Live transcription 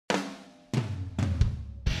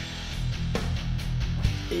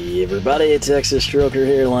Hey everybody, Texas Stroker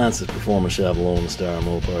here, Lance's Performance Shop, Lone Star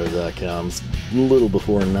Mopars.com. It's a little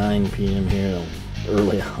before 9 p.m. here in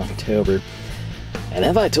early October. And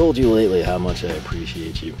have I told you lately how much I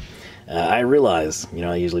appreciate you? I realize,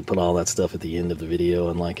 I usually put all that stuff at the end of the video,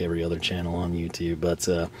 unlike every other channel on YouTube, but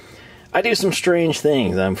I do some strange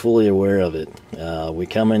things. I'm fully aware of it. We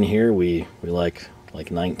come in here, we like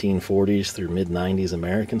 1940s through mid-90s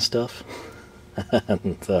American stuff.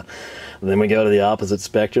 And then we go to the opposite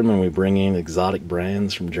spectrum and we bring in exotic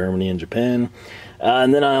brands from Germany and Japan.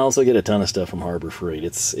 And then I also get a ton of stuff from Harbor Freight.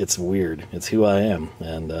 It's weird. It's who I am,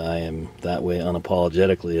 and I am that way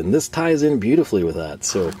unapologetically. And this ties in beautifully with that.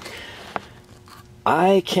 So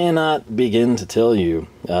I cannot begin to tell you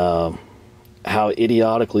how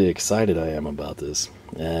idiotically excited I am about this.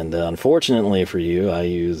 And unfortunately for you, I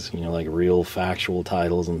use, like real factual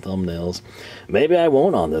titles and thumbnails. Maybe I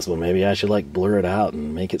won't on this one. Maybe I should like blur it out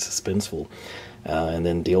and make it suspenseful, and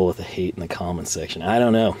then deal with the hate in the comments section. I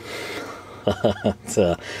don't know.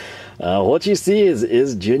 What you see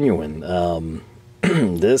is genuine.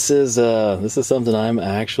 This is something I'm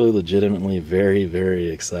actually legitimately very, very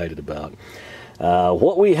excited about.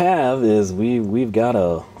 What we have is we've got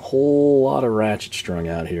a whole lot of ratchets strung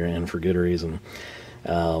out here, and for good reason.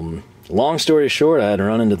 Long story short, I had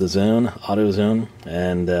run into the AutoZone,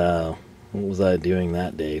 and what was I doing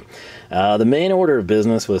that day? The main order of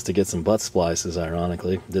business was to get some butt splices,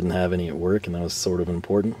 ironically. Didn't have any at work, and that was sort of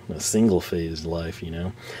important. A single-phased life,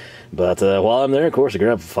 But while I'm there, of course, I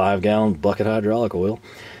grabbed a 5-gallon bucket hydraulic oil,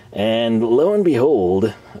 and lo and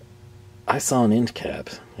behold, I saw an end cap,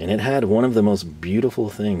 and it had one of the most beautiful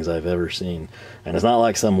things I've ever seen. And it's not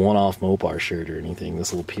like some one-off Mopar shirt or anything.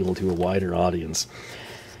 This will appeal to a wider audience.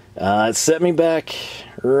 It set me back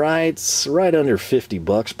right under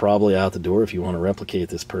 $50 probably out the door if you want to replicate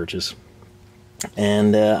this purchase.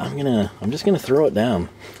 And I'm just gonna throw it down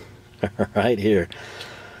right here.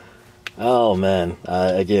 Oh man,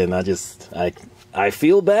 again, I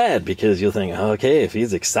feel bad because you'll think, okay, if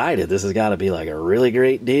he's excited, this has got to be like a really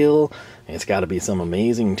great deal. It's got to be some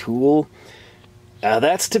amazing tool.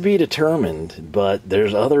 That's to be determined, but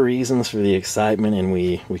there's other reasons for the excitement, and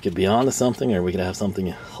we could be onto something, or we could have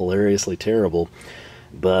something hilariously terrible.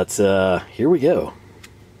 But here we go.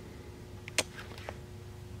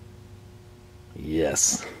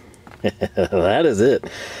 Yes, that is it.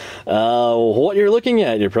 What you're looking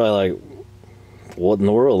at, you're probably like, what in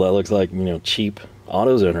the world? That looks like, cheap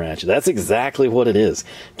AutoZone ratchet. That's exactly what it is.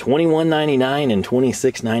 $21.99 and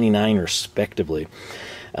 $26.99 respectively.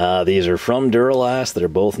 These are from Duralast. They're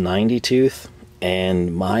both 90 tooth,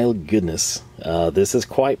 and my goodness, this is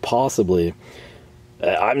quite possibly,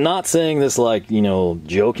 I'm not saying this like,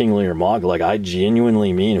 jokingly or mock, like I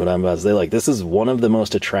genuinely mean what I'm about to say. Like, this is one of the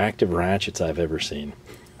most attractive ratchets I've ever seen.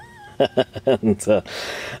 And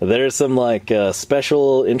there's some like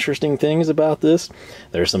special interesting things about this.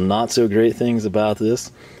 There's some not so great things about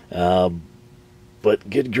this, but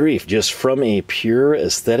good grief, just from a pure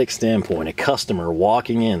aesthetic standpoint, a customer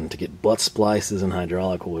walking in to get butt splices and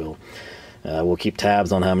hydraulic oil. We'll keep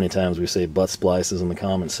tabs on how many times we say butt splices in the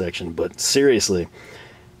comment section, but seriously,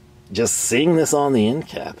 just seeing this on the end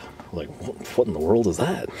cap, like what in the world is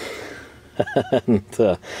that? And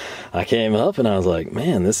I came up and I was like,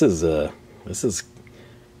 man, this is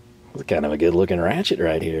kind of a good looking ratchet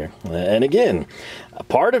right here. And again, a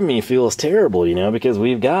part of me feels terrible, because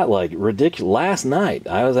we've got like ridiculous. Last night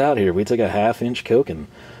I was out here, we took a 1/2-inch Coke and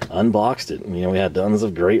unboxed it. We had tons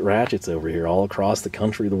of great ratchets over here all across the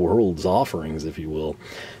country, the world's offerings, if you will.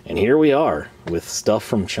 And here we are with stuff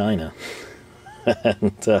from China.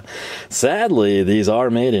 And sadly, these are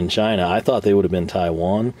made in China. I thought they would have been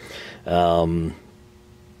Taiwan.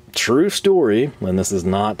 True story, and this is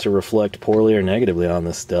not to reflect poorly or negatively on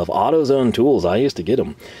this stuff. AutoZone tools, I used to get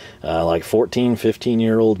them. Like 14,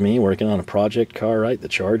 15-year-old me working on a project car, right? The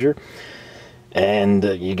Charger. And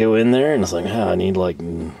you go in there and it's like, I need like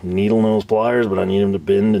needle nose pliers, but I need them to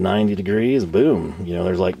bend to 90 degrees. Boom.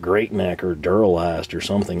 There's like Great Neck or Duralast or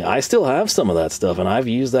something. I still have some of that stuff, and I've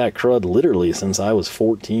used that crud literally since I was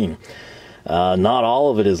 14. Not all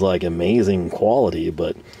of it is like amazing quality,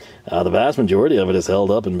 but the vast majority of it has held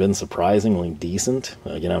up and been surprisingly decent.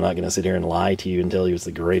 I'm not going to sit here and lie to you and tell you it's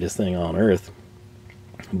the greatest thing on earth,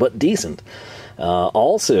 but decent.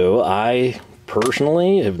 Also, I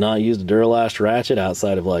personally have not used a Duralast ratchet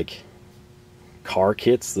outside of like car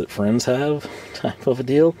kits that friends have type of a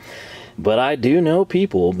deal, but I do know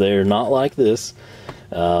people, they're not like this,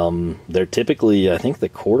 They're typically, I think the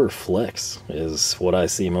quarter flex is what I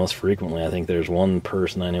see most frequently. I think there's one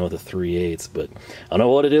person I know with a 3/8, but I don't know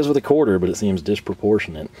what it is with a quarter, but it seems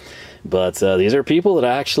disproportionate. But these are people that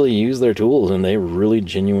actually use their tools, and they really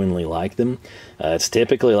genuinely like them. It's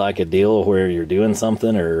typically like a deal where you're doing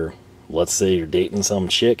something, or let's say you're dating some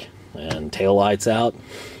chick and tail lights out,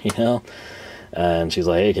 you know, and she's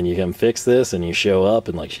like, hey, can you come fix this? And you show up,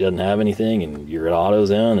 and like she doesn't have anything, and you're at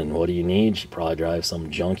AutoZone, and what do you need? She probably drives some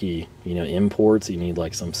junky, you know, imports. You need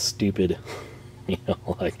like some stupid, you know,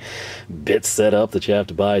 like bits set up that you have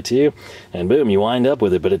to buy too, and boom, you wind up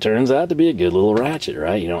with it. But it turns out to be a good little ratchet,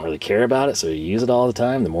 right? You don't really care about it, so you use it all the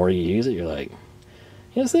time. The more you use it, you're like,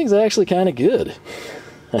 yeah, this thing's actually kind of good.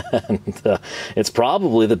 And it's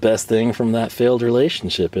probably the best thing from that failed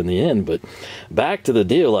relationship in the end. But back to the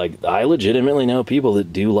deal, like, I legitimately know people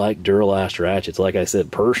that do like Duralast ratchets. Like I said,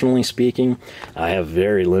 personally speaking, I have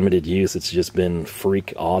very limited use. It's just been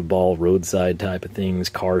freak, oddball, roadside type of things,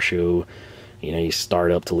 car show. You know, you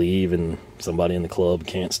start up to leave and somebody in the club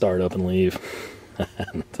can't start up and leave.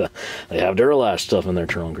 And they have Duralast stuff in their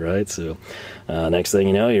trunk, right? So next thing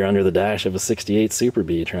you know, you're under the dash of a 68 Super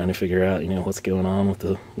Bee trying to figure out, you know, what's going on with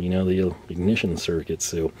the, you know, the ignition circuit.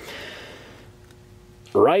 So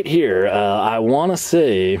right here, I want to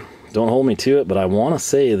say, don't hold me to it, but I want to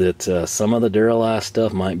say that some of the Duralast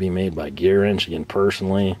stuff might be made by Gear Wrench. Again,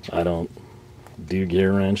 personally, I don't do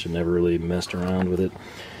Gear Wrench. I've never really messed around with it.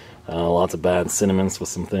 Lots of bad sentiments with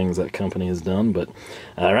some things that company has done, but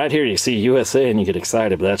right here you see USA and you get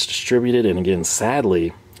excited, but that's distributed, and again,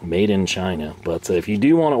 sadly, made in China. But if you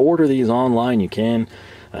do want to order these online, you can.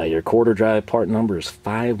 Your quarter drive part number is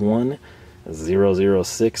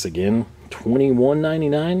 51006, again,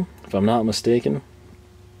 $21.99 if I'm not mistaken.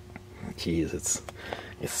 Jeez, it's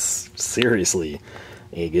seriously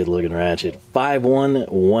a good looking ratchet.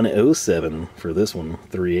 51107 for this one,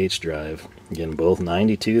 3/8 drive. Again, both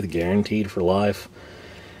 90 tooth, guaranteed for life.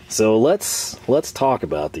 So let's talk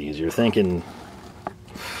about these. You're thinking,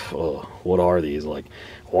 oh, what are these? Like,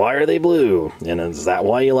 why are they blue? And is that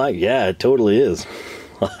why you like? Yeah, it totally is.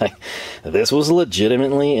 Like, this was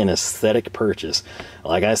legitimately an aesthetic purchase.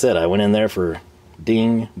 Like I said, I went in there for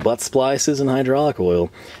ding butt splices and hydraulic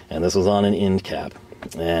oil, and this was on an end cap.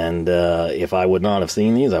 And if I would not have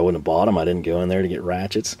seen these, I wouldn't have bought them. I didn't go in there to get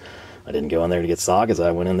ratchets. I didn't go in there to get sockets. I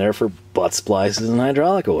went in there for butt splices and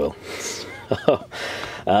hydraulic oil. So,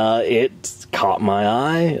 it caught my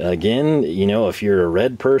eye. Again, you know, if you're a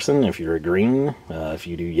red person, if you're a green, if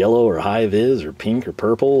you do yellow or high vis or pink or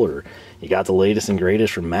purple, or you got the latest and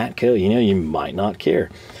greatest from Matco, you know, you might not care.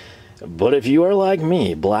 But if you are like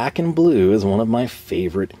me, black and blue is one of my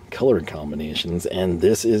favorite color combinations, and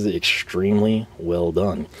this is extremely well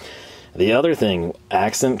done. The other thing,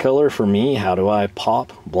 accent color for me, how do I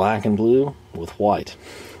pop black and blue with white?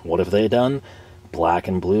 What have they done? Black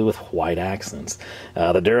and blue with white accents.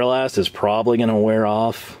 The Duralast is probably going to wear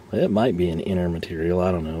off. It might be an inner material,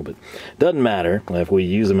 I don't know, but doesn't matter. If we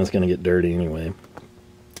use them, it's going to get dirty anyway.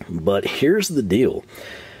 But here's the deal.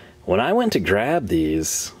 When I went to grab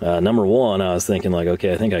these, number one, I was thinking like,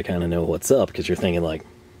 okay, I think I kind of know what's up, because you're thinking like,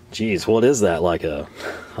 geez, what is that, like a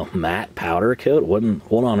matte powder coat?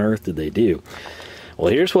 What on earth did they do?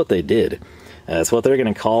 Well, here's what they did. It's what they're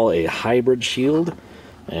going to call a hybrid shield.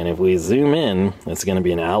 And if we zoom in, it's going to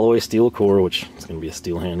be an alloy steel core, which is going to be a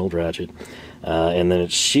steel-handled ratchet. And then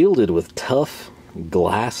it's shielded with tough,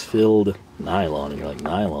 glass-filled nylon. And you're like,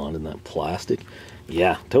 nylon? Isn't that plastic?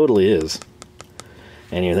 Yeah, totally is.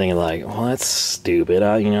 And you're thinking like, well, that's stupid.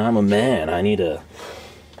 I'm a man. I need a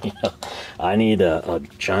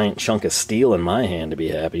giant chunk of steel in my hand to be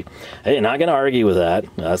happy. Hey, not going to argue with that.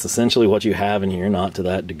 That's essentially what you have in here, not to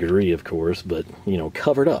that degree, of course, but, you know,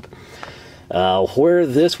 covered up. Where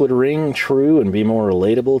this would ring true and be more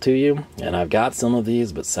relatable to you, and I've got some of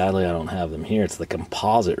these, but sadly I don't have them here, it's the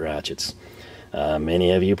composite ratchets.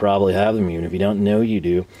 Many of you probably have them, even if you don't know you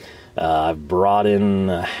do. I've brought in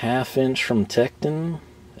a 1/2 inch from Tecton,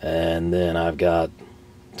 and then I've got,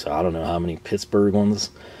 so I don't know how many Pittsburgh ones.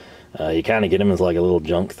 You kind of get them as like a little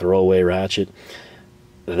junk throwaway ratchet.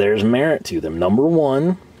 There's merit to them. Number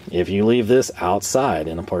one, if you leave this outside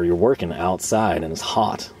in a part, you're working outside and it's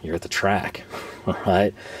hot, you're at the track,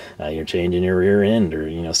 right? You're changing your rear end, or,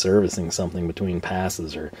 you know, servicing something between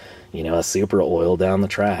passes, or, you know, a super oil down the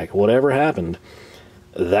track. Whatever happened,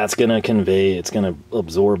 that's going to convey, it's going to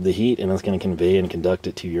absorb the heat, and it's going to convey and conduct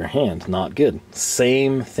it to your hand. Not good.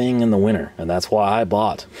 Same thing in the winter, and that's why I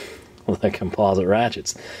bought the composite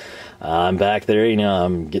ratchets. I'm back there, you know,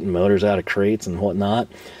 I'm getting motors out of crates and whatnot,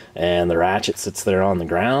 and the ratchet sits there on the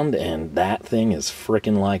ground, and that thing is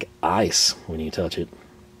freaking like ice when you touch it.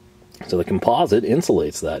 So the composite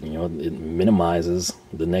insulates that, you know, it minimizes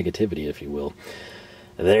the negativity, if you will.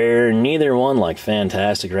 They're neither one like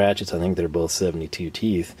fantastic ratchets. I think they're both 72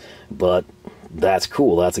 teeth, but that's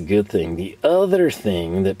cool. That's a good thing. The other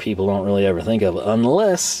thing that people don't really ever think of,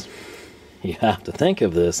 unless you have to think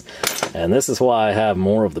of this, and this is why I have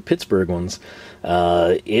more of the Pittsburgh ones,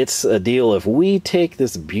 it's a deal if we take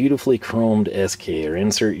this beautifully chromed SK, or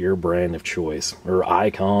insert your brand of choice, or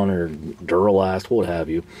Icon, or Duralast, what have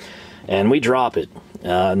you, and we drop it.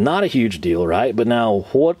 Not a huge deal, right? But now,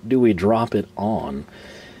 what do we drop it on?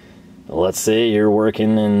 Let's say you're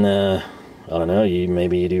working in, I don't know,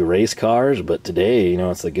 maybe you do race cars, but today, you know,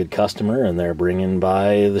 it's a good customer, and they're bringing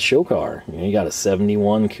by the show car. You know, you got a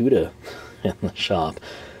 71 CUDA in the shop,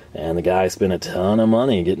 and the guy spent a ton of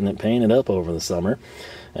money getting it painted up over the summer,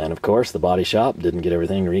 and of course, the body shop didn't get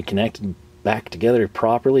everything reconnected back together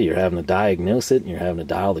properly. You're having to diagnose it, and you're having to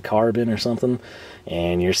dial the carb in or something,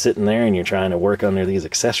 and you're sitting there and you're trying to work under these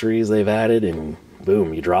accessories they've added, and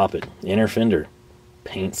boom, you drop it. Inner fender,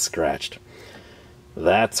 paint scratched.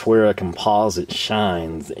 That's where a composite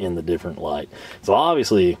shines in the different light. So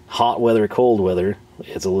obviously, hot weather, cold weather,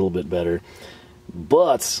 it's a little bit better.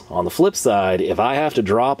 But on the flip side, if I have to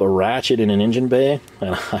drop a ratchet in an engine bay,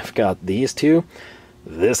 and I've got these two,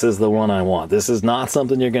 this is the one I want. This is not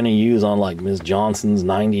something you're going to use on like Ms. Johnson's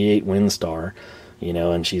 98 Windstar, you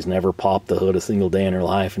know, and she's never popped the hood a single day in her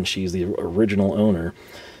life, and she's the original owner.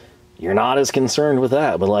 You're not as concerned with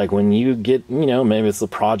that, but like when you get, you know, maybe it's the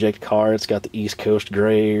project car, it's got the East Coast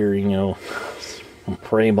gray, or, you know,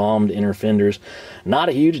 spray-bombed inner fenders, not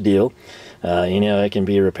a huge deal. You know, it can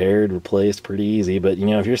be repaired, replaced pretty easy, but, you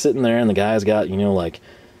know, if you're sitting there and the guy's got, you know, like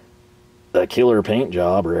a killer paint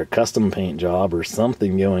job or a custom paint job or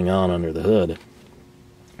something going on under the hood,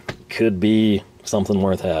 could be something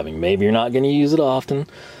worth having. Maybe you're not going to use it often.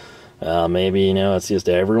 Maybe, you know, it's just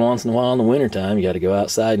every once in a while in the wintertime, you got to go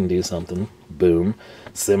outside and do something. Boom.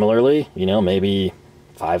 Similarly, you know, maybe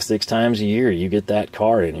 5-6 times a year you get that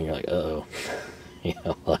car in and you're like, uh-oh. You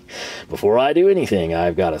know, like, before I do anything,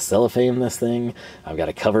 I've got to cellophane this thing. I've got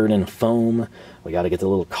to cover it in foam. We got to get the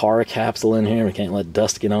little car capsule in here. We can't let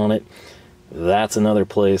dust get on it. That's another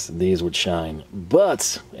place these would shine.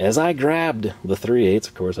 But as I grabbed the 3/8,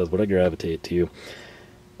 of course, that's what I gravitate to,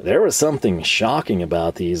 there was something shocking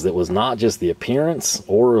about these that was not just the appearance,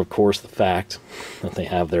 or of course the fact that they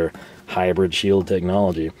have their hybrid shield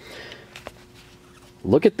technology.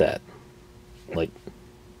 Look at that. Like,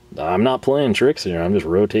 I'm not playing tricks here, I'm just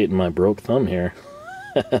rotating my broke thumb here.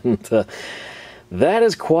 And that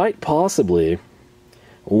is quite possibly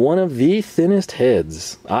one of the thinnest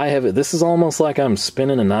heads I have. This is almost like I'm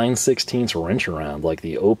spinning a 9/16 wrench around. Like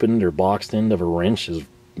the opened or boxed end of a wrench is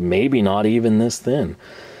maybe not even this thin,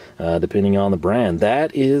 depending on the brand.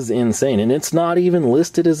 That is insane, and it's not even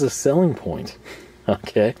listed as a selling point.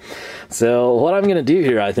 Okay, so what I'm going to do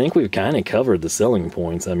here, I think we've kind of covered the selling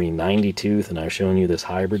points. I mean, 90 tooth, and I've shown you this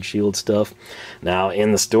hybrid shield stuff. Now,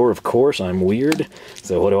 in the store, of course, I'm weird.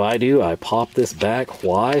 So what do? I pop this back.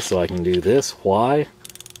 Why? So I can do this. Why?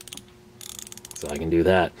 So I can do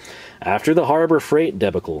that. After the Harbor Freight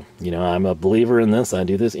debacle, you know, I'm a believer in this. I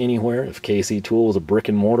do this anywhere. If KC Tool was a brick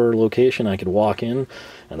and mortar location, I could walk in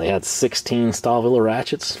and they had 16 Stavilla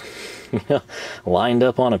ratchets lined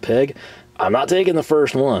up on a peg. I'm not taking the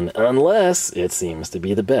first one unless it seems to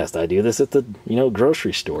be the best. I do this at the, you know,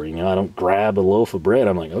 grocery store. You know, I don't grab a loaf of bread.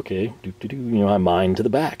 I'm like, okay, you know, I mine to the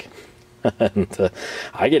back. And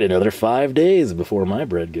I get another 5 days before my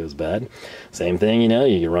bread goes bad. Same thing, you know,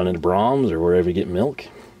 you run into Brahms or wherever you get milk.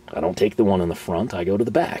 I don't take the one in the front, I go to the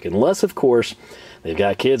back. Unless, of course, they've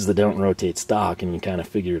got kids that don't rotate stock and you kind of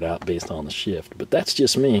figure it out based on the shift. But that's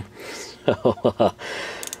just me. So,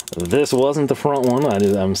 this wasn't the front one.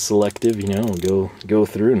 I'm selective, you know, go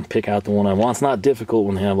through and pick out the one I want. It's not difficult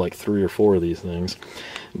when they have like 3 or 4 of these things.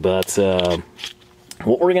 But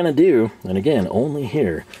what we're going to do, and again, only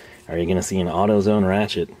here, are you going to see an AutoZone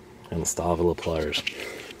ratchet and the Stavilla pliers.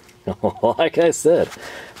 Like I said,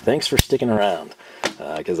 thanks for sticking around,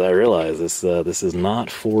 because I realize this is not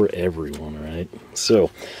for everyone, right? So,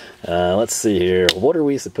 let's see here. What are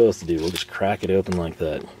we supposed to do? We'll just crack it open like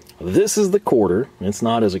that. This is the quarter. It's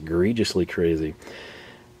not as egregiously crazy.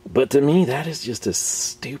 But to me, that is just a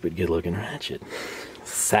stupid good-looking ratchet.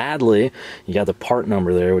 Sadly, you got the part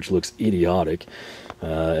number there, which looks idiotic.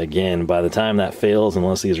 Again, by the time that fails,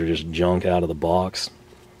 unless these are just junk out of the box,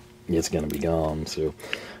 it's going to be gone. So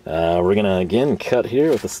we're going to, again, cut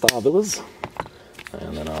here with the Stavillas.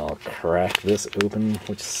 And then I'll crack this open.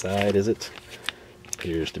 Which side is it?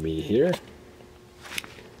 Appears to be here.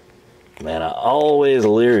 Man, I'm always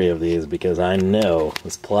leery of these because I know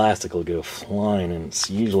this plastic will go flying and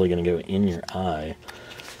it's usually going to go in your eye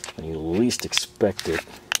when you least expect it.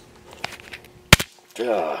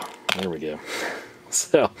 Ah, there we go.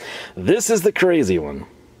 So, this is the crazy one.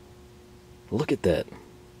 Look at that.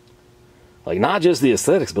 Like, not just the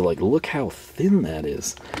aesthetics, but like, look how thin that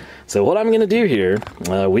is. So what I'm going to do here,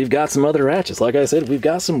 we've got some other ratchets. Like I said, we've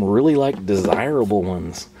got some really, like, desirable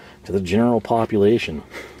ones to the general population.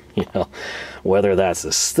 You know, whether that's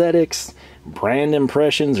aesthetics, brand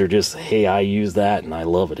impressions, or just, hey, I use that and I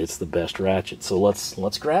love it. It's the best ratchet. So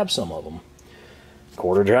let's grab some of them.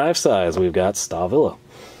 Quarter drive size, we've got Stavilla.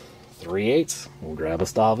 3/8, we'll grab a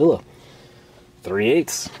Stavilla.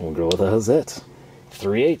 3/8, we'll go with a Hazette.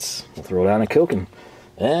 3/8, we'll throw down a Koken.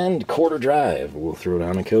 And quarter drive, we'll throw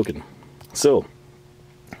down a Koken. So,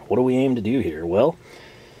 what do we aim to do here? Well,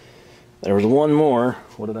 there was one more.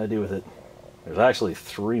 What did I do with it? There's actually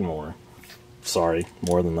 3 more. Sorry,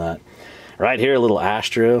 more than that. Right here, a little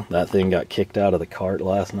Astro. That thing got kicked out of the cart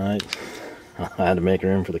last night. I had to make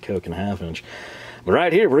room for the Koken 1/2 inch. But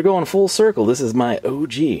right here, we're going full circle. This is my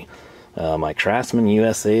OG. My Craftsman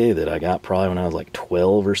USA that I got probably when I was like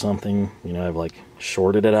 12 or something. You know, I've like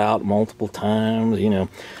shorted it out multiple times, you know.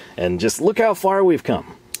 And just look how far we've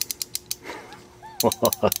come.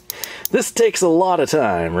 This takes a lot of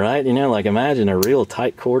time, right? You know, like imagine a real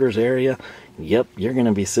tight quarters area. Yep, you're going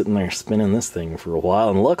to be sitting there spinning this thing for a while.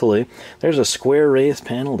 And luckily, there's a square raised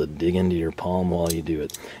panel to dig into your palm while you do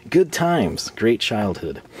it. Good times. Great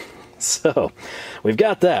childhood. So, we've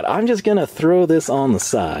got that. I'm just going to throw this on the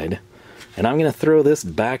side. And I'm going to throw this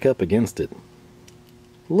back up against it.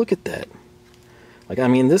 Look at that. Like, I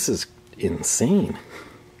mean, this is insane.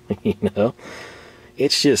 You know?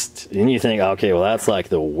 It's just, and you think, okay, well, that's like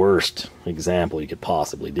the worst example you could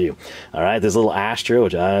possibly do. All right, this little Astro,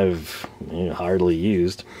 which I've hardly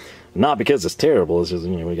used. Not because it's terrible, it's just,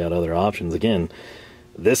 we got other options. Again,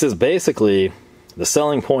 this is basically the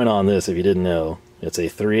selling point on this, if you didn't know. It's a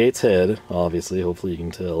 3/8 head, obviously, hopefully you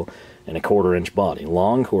can tell, and a 1/4 inch body,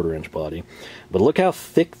 long 1/4 inch body. But look how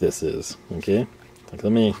thick this is, okay? Like,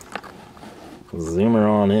 let me zoom her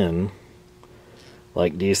on in.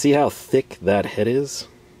 Like, do you see how thick that head is?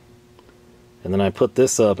 And then I put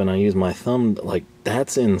this up and I use my thumb, like,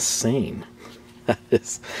 that's insane.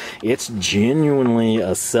 It's genuinely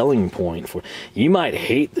a selling point for, you might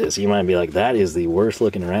hate this, you might be like, that is the worst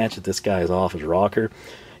looking ratchet, this guy is off his rocker.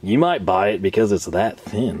 You might buy it because it's that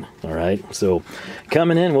thin, alright? So,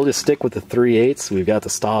 coming in, we'll just stick with the 3/8. We've got the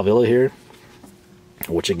Stavilla here,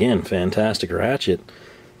 which again, fantastic ratchet.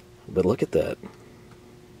 But look at that.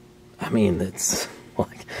 I mean, it's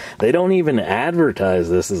like, they don't even advertise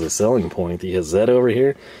this as a selling point. The Hazette over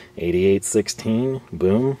here, 8816,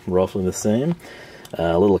 boom, roughly the same.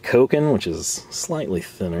 A little Koken, which is slightly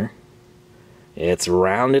thinner. It's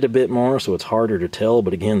rounded a bit more, so it's harder to tell,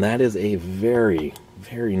 but again, that is a very,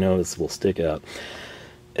 very noticeable stick out.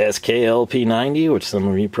 SKLP90, which some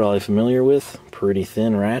of you are probably familiar with, pretty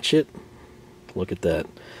thin ratchet. Look at that.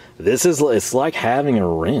 This is, it's like having a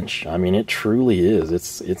wrench. I mean, it truly is.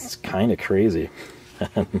 It's kind of crazy.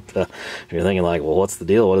 And if you're thinking like, well, what's the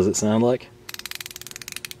deal? What does it sound like?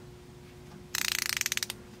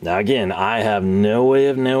 Now again, I have no way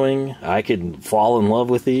of knowing. I could fall in love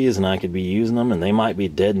with these and I could be using them and they might be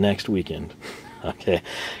dead next weekend. Okay,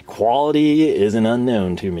 quality is an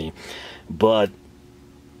unknown to me. But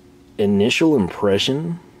initial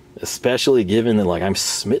impression, especially given that, like, I'm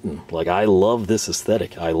smitten. Like, I love this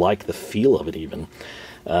aesthetic. I like the feel of it even.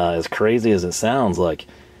 As crazy as it sounds, like,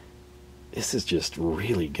 this is just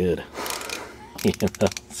really good. You know?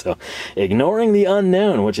 So, ignoring the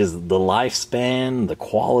unknown, which is the lifespan, the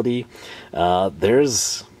quality,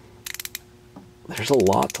 there's a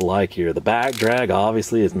lot to like here. The back drag,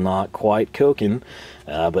 obviously, is not quite Koken,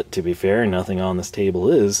 but to be fair, nothing on this table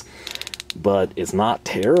is. But it's not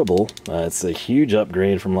terrible. It's a huge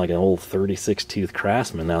upgrade from like an old 36 tooth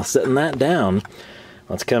Craftsman. Now, setting that down,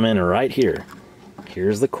 let's come in right here.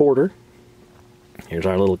 Here's the 1/4. Here's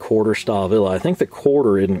our little 1/4 Stavilla. I think the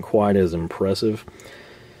 1/4 isn't quite as impressive.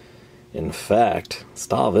 In fact,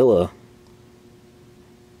 Stavilla,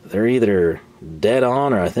 they're either dead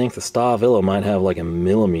on, or I think the Stavilla might have like a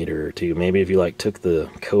millimeter or two. Maybe if you like took the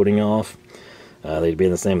coating off, they'd be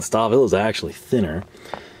the same. The Stavilla is actually thinner.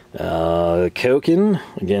 Koken,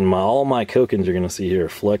 again, all my Kokens you're going to see here are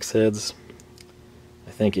flex heads.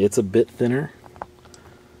 I think it's a bit thinner.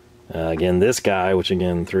 Again, this guy, which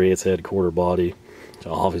again, 3/8 head, 1/4 body,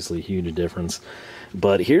 obviously a huge difference.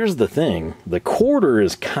 But here's the thing, the 1/4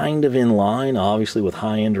 is kind of in line, obviously, with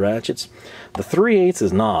high-end ratchets. The 3/8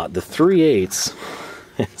 is not. The 3/8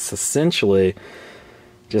 is essentially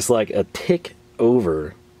just like a tick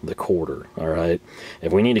over the quarter. All right,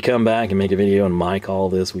 if we need to come back and make a video and mic all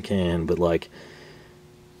this, we can, but like,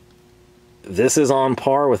 this is on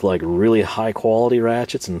par with like really high quality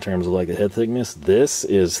ratchets in terms of like the head thickness. This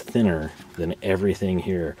is thinner than everything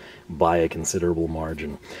here by a considerable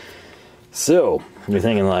margin. So you're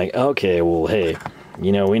thinking like, okay, well, hey,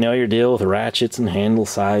 you know, we know your deal with ratchets and handle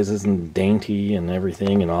sizes and dainty and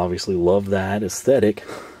everything, and obviously love that aesthetic.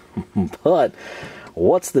 But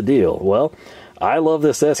what's the deal? Well, I love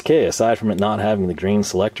this SK, aside from it not having the green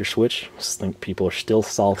selector switch. I think people are still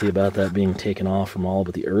salty about that being taken off from all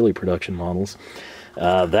but the early production models.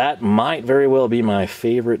 That might very well be my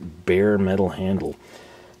favorite bare metal handle.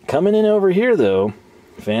 Coming in over here, though,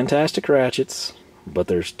 fantastic ratchets, but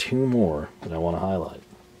there's two more that I want to highlight.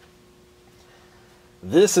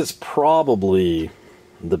 This is probably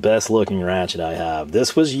the best looking ratchet I have.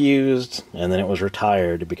 This was used, and then it was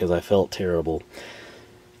retired because I felt terrible.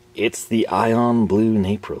 It's the Ion Blue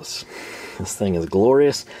Napros. This thing is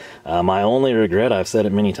glorious. My only regret, I've said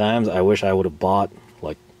it many times, I wish I would have bought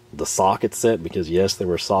like the socket set, because yes, there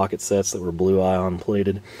were socket sets that were blue ion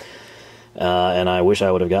plated. And I wish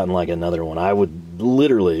I would have gotten like another one. I would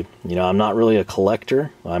literally, you know, I'm not really a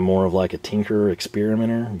collector. I'm more of like a tinkerer,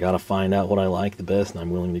 experimenter. Got to find out what I like the best, and I'm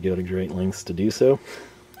willing to go to great lengths to do so.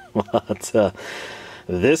 But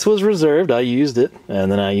this was reserved. I used it,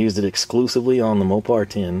 and then I used it exclusively on the Mopar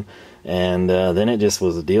 10, and then it just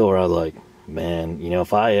was a deal where I was like, man, you know,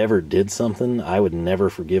 if I ever did something, I would never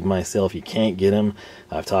forgive myself. You can't get them.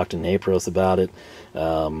 I've talked to Napros about it.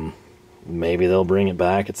 Maybe they'll bring it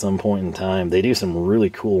back at some point in time. They do some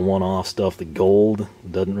really cool one-off stuff. The gold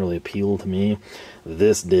doesn't really appeal to me.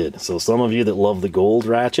 This did. So some of you that love the gold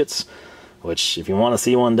ratchets, which if you want to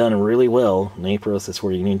see one done really well, Napros is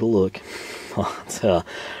where you need to look. But,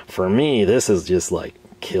 for me, this is just like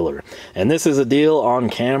killer. And this is a deal on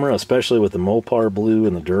camera, especially with the Mopar blue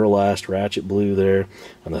and the Duralast ratchet blue there,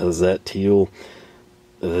 and the Hazette teal.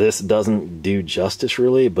 This doesn't do justice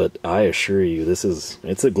really, but I assure you,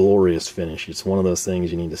 it's a glorious finish. It's one of those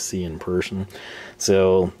things you need to see in person.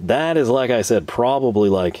 So that is, like I said, probably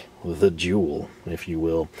like the jewel, if you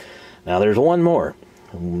will. Now there's one more.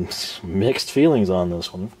 Mixed feelings on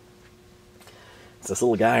this one. It's this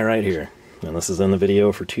little guy right here. And this is in the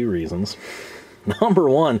video for two reasons. Number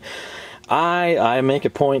one, I make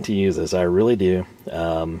a point to use this. I really do.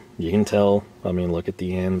 You can tell. I mean, look at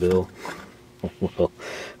the anvil.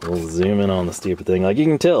 We'll zoom in on the stupid thing. Like, you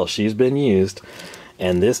can tell she's been used.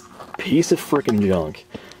 And this piece of frickin' junk,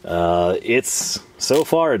 it's so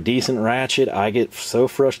far a decent ratchet. I get so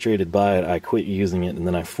frustrated by it, I quit using it, and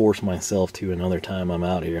then I force myself to another time I'm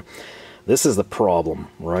out here. This is the problem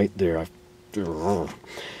right there. I've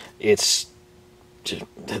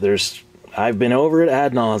been over it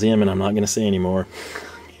ad nauseum, and I'm not going to say anymore.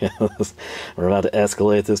 We're about to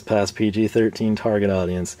escalate this past PG-13 target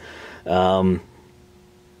audience.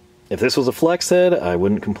 If this was a flex head, I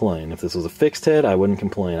wouldn't complain. If this was a fixed head, I wouldn't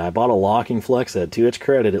complain. I bought a locking flex head. To its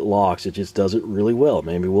credit, it locks. It just does it really well.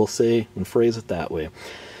 Maybe we'll say and phrase it that way.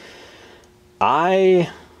 I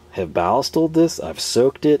have ballasted this. I've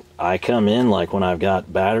soaked it. I come in like when I've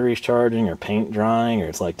got batteries charging or paint drying, or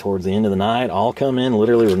it's like towards the end of the night. I'll come in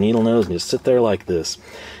literally with needle nose and just sit there like this.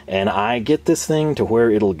 And I get this thing to where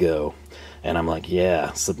it'll go. And I'm like,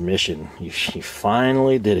 yeah, submission. You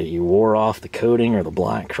finally did it. You wore off the coating or the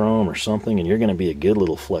black chrome or something, and you're going to be a good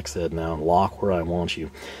little flex head now and lock where I want you.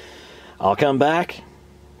 I'll come back.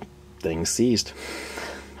 Things seized.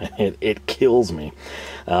 It kills me.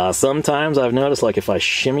 Sometimes I've noticed, like, if I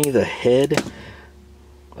shimmy the head,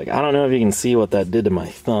 like, I don't know if you can see what that did to my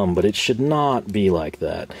thumb, but it should not be like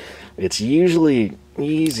that. It's usually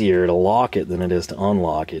easier to lock it than it is to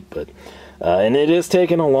unlock it, but... and it has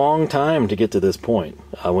taken a long time to get to this point.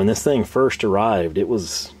 When this thing first arrived, it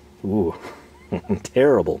was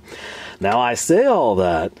terrible. Now I say all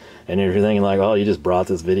that, and if you're thinking like, oh, you just brought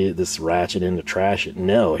this ratchet in to trash it.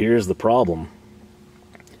 No, here's the problem.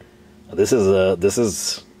 This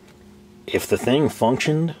is if the thing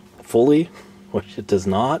functioned fully, which it does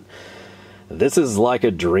not. This is like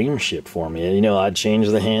a dream ship for me. You know, I'd change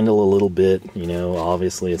the handle a little bit. You know,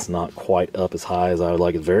 obviously it's not quite up as high as I would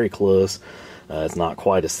like. It's very close. It's not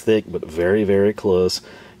quite as thick, but very, very close.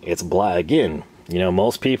 It's black. Again, you know,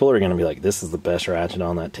 most people are going to be like, this is the best ratchet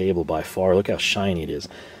on that table by far. Look how shiny it is.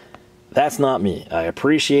 That's not me. I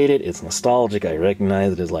appreciate it. It's nostalgic. I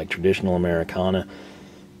recognize it as like traditional Americana.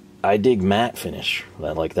 I dig matte finish.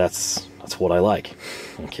 That's what I like.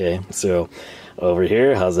 Okay, so... over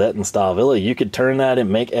here, Hazette and Stavilla, you could turn that and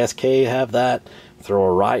make SK have that, throw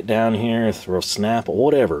a right down here, throw snap,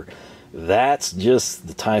 whatever. That's just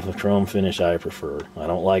the type of chrome finish I prefer. I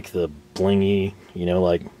don't like the blingy, you know,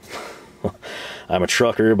 like, I'm a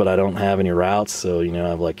trucker, but I don't have any routes, so, you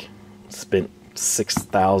know, I've, like, spent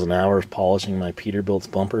 6,000 hours polishing my Peterbilt's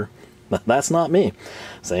bumper. That's not me.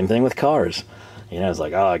 Same thing with cars. You know, it's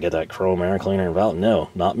like, oh, I get that chrome air cleaner and valve. No,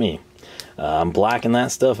 not me. I'm blacking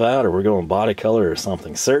that stuff out, or we're going body color or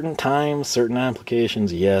something. Certain times, certain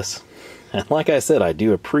applications, yes. And like I said, I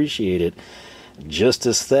do appreciate it. Just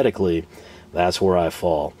aesthetically, that's where I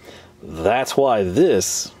fall. That's why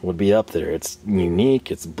this would be up there. It's unique,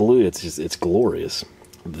 it's blue, it's glorious.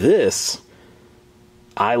 This,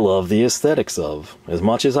 I love the aesthetics of. As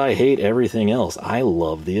much as I hate everything else, I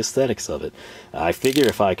love the aesthetics of it. I figure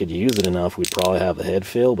if I could use it enough, we'd probably have the head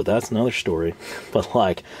fail, but that's another story. But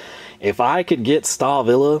like, if I could get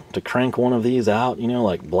Stavilla to crank one of these out, you know,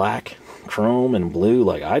 like black, chrome, and blue,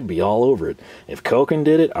 like, I'd be all over it. If Koken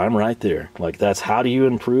did it, I'm right there. Like, that's how do you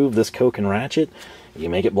improve this Koken ratchet? You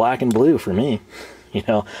make it black and blue for me. You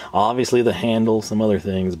know, obviously the handle, some other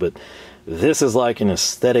things, but this is like an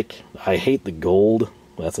aesthetic. I hate the gold.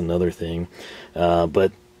 That's another thing.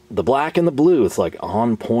 But the black and the blue, it's like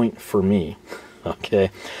on point for me. Okay,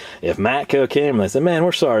 if Matco came and they said, man,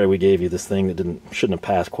 we're sorry we gave you this thing that shouldn't have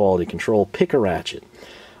passed quality control, pick a ratchet.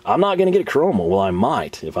 I'm not going to get a chrome. Well, I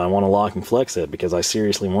might if I want a locking flex head, because I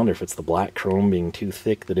seriously wonder if it's the black chrome being too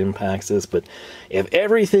thick that impacts this. But if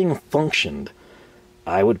everything functioned,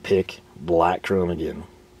 I would pick black chrome again.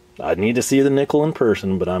 I'd need to see the nickel in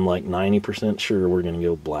person, but I'm like 90% sure we're going to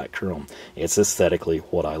go black chrome. It's aesthetically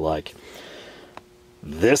what I like.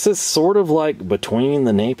 This is sort of like between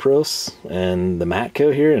the Napros and the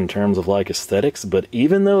Matco here in terms of like aesthetics, but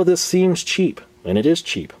even though this seems cheap, and it is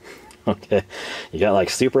cheap, okay, you got like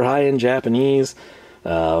super high-end Japanese.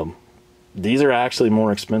 These are actually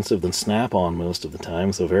more expensive than Snap-on most of the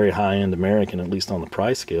time, so very high-end American, at least on the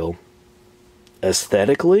price scale.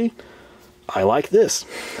 Aesthetically, I like this.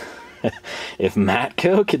 If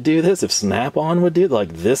Matco could do this, if Snap-on would do it,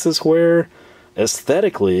 like, this is where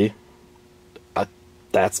aesthetically,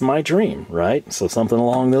 that's my dream, right? So something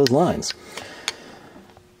along those lines.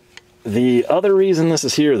 The other reason this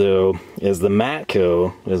is here, though, is the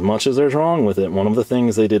Matco, as much as there's wrong with it, one of the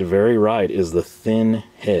things they did very right is the thin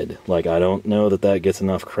head. Like, I don't know that that gets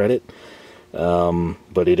enough credit,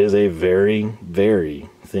 but it is a very, very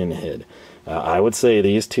thin head. I would say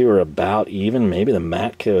these two are about even. Maybe the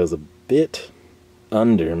Matco is a bit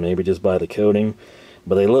under, maybe just by the coating,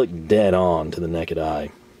 but they look dead on to the naked eye.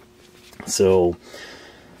 So,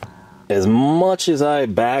 as much as I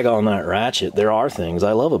bag on that ratchet, there are things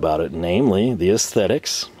I love about it, namely the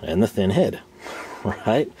aesthetics and the thin head,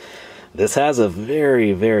 right? This has a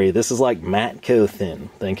very, very, this is like Matco thin,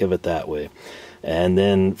 think of it that way. And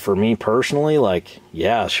then for me personally, like,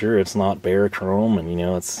 yeah, sure, it's not bare chrome and, you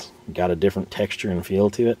know, it's got a different texture and feel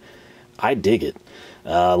to it. I dig it.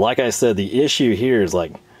 Like I said, the issue here is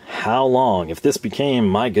like, how long, if this became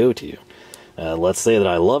my go-to, let's say that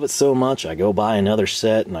I love it so much, I go buy another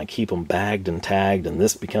set and I keep them bagged and tagged, and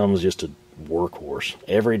this becomes just a workhorse.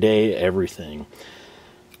 Every day, everything.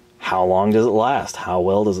 How long does it last? How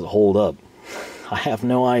well does it hold up? I have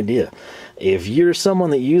no idea. If you're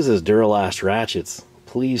someone that uses Duralast ratchets,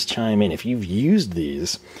 please chime in. If you've used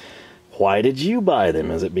these, why did you buy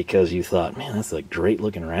them? Is it because you thought, man, that's a great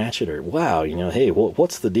looking ratchet? Or, wow, you know, hey,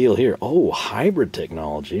 what's the deal here? Oh, hybrid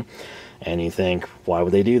technology. And you think, why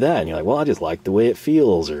would they do that? And you're like, well, I just like the way it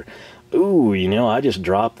feels. Or, ooh, you know, I just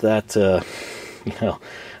dropped that, you know,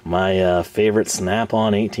 my favorite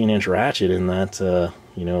Snap-on 18-inch ratchet in that,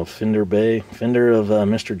 you know, fender of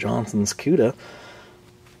Mr. Johnson's Cuda.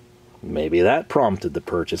 Maybe that prompted the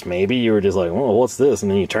purchase. Maybe you were just like, well, what's this? And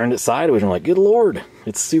then you turned it sideways and you're like, good Lord,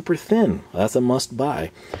 it's super thin. That's a must-buy.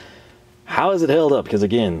 How has it held up? Because,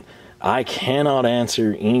 again, I cannot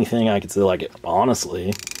answer anything I could say. Like,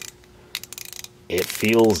 honestly, it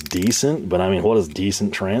feels decent, but I mean, what does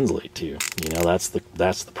decent translate to? You know, that's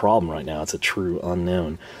the problem right now. It's a true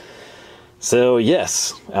unknown. So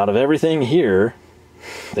yes, out of everything here,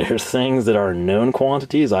 there's things that are known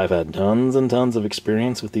quantities. I've had tons and tons of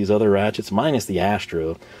experience with these other ratchets, minus the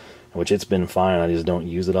Astro, which it's been fine. I just don't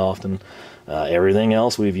use it often. Everything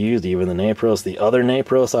else we've used, even the Napros. The other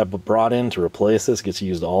Napros I brought in to replace this gets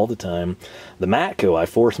used all the time. The Matco I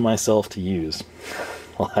force myself to use.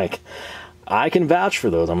 Like, I can vouch for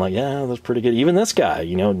those. I'm like, yeah, that's pretty good. Even this guy,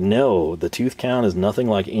 you know, no, the tooth count is nothing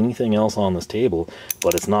like anything else on this table,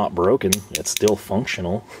 but it's not broken. It's still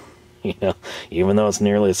functional. You know, even though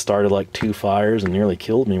it started like 2 fires and nearly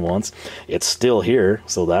killed me once, it's still here,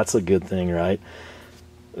 so that's a good thing, right?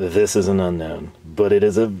 this is an unknown, but it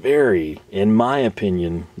is a very, in my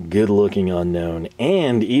opinion, good looking unknown.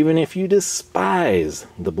 And even if you despise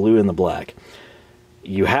the blue and the black,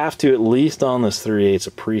 you have to, at least on this 3/8,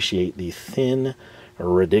 appreciate the thin,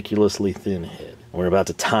 ridiculously thin head. We're about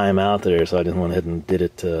to time out there, so I just went ahead and did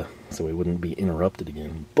it so we wouldn't be interrupted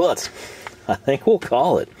again. But I think we'll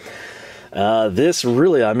call it. This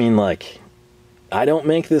really, I mean, like, I don't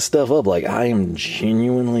make this stuff up. Like, I am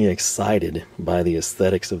genuinely excited by the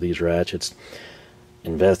aesthetics of these ratchets.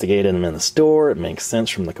 Investigated them in the store. It makes sense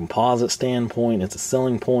from the composite standpoint. It's a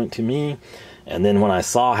selling point to me. And then when I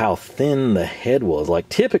saw how thin the head was, like,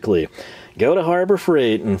 typically, go to Harbor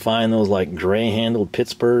Freight and find those, like, gray-handled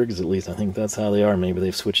Pittsburghs. At least I think that's how they are. Maybe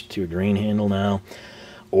they've switched to a green handle now.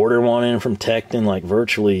 Order one in from Tecton. Like,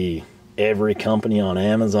 virtually every company on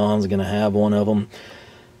Amazon is going to have one of them.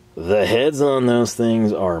 The heads on those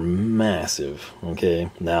things are massive.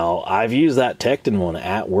 Okay, now I've used that Tecton one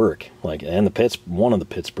at work, like, and one of the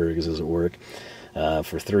Pittsburghs is at work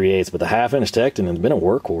for 3/8, but the 1/2-inch Tecton has been a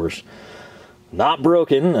workhorse. Not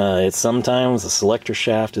broken. It's sometimes the selector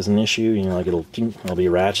shaft is an issue. You know, like I'll be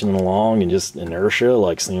ratcheting along and just inertia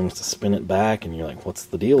like seems to spin it back, and you're like, "What's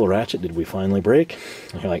the deal, Ratchet? Did we finally break?"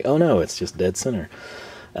 And you're like, "Oh no, it's just dead center."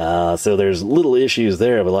 So there's little issues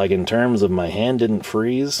there, but like in terms of my hand didn't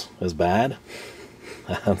freeze as bad.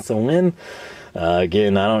 That's a win.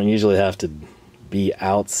 Again, I don't usually have to be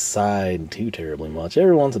outside too terribly much.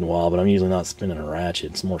 Every once in a while, but I'm usually not spinning a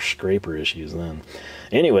ratchet. It's more scraper issues then.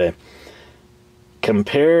 Anyway,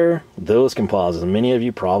 compare those composites. Many of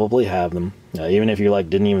you probably have them. Even if you like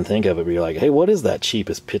didn't even think of it, but you're like, hey, what is that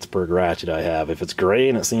cheapest Pittsburgh ratchet I have? If it's gray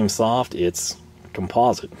and it seems soft, it's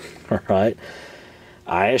composite. All right.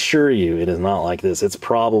 I assure you, it is not like this. It's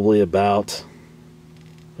probably about,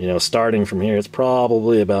 you know, starting from here, it's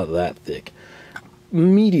probably about that thick.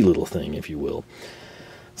 Meaty little thing, if you will.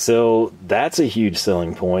 So that's a huge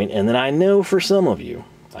selling point. And then I know for some of you,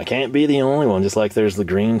 I can't be the only one, just like there's the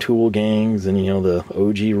green tool gangs and, you know, the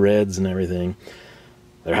OG reds and everything.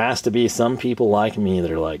 There has to be some people like me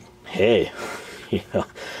that are like, hey, you know,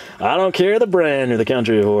 I don't care the brand or the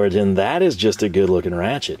country of origin, that is just a good looking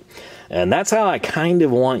ratchet. And that's how I kind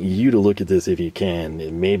of want you to look at this if you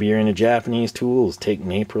can. Maybe you're into Japanese tools, take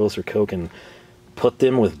Napros or Coke and put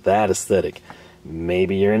them with that aesthetic.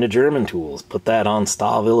 Maybe you're into German tools, put that on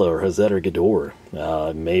Stavilla or Hazette or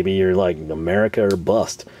Gador. Maybe you're like America or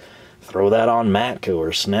Bust, throw that on Matco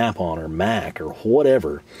or Snap-on or Mac or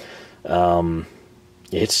whatever.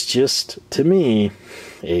 It's just, to me,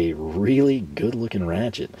 a really good looking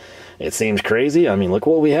ratchet. It seems crazy. I mean, look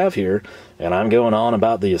what we have here. And I'm going on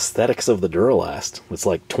about the aesthetics of the Duralast. It's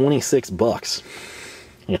like $26.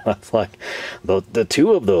 You know, it's like the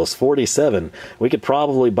two of those, 47. We could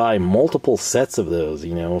probably buy multiple sets of those,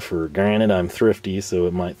 you know, for granted I'm thrifty, so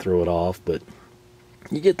it might throw it off, but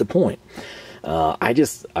you get the point.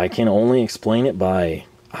 I can only explain it by,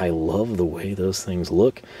 I love the way those things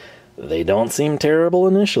look. They don't seem terrible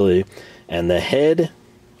initially, and the head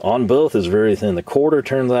on both is very thin. The quarter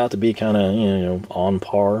turns out to be kind of, you know, on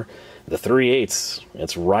par. The 3/8,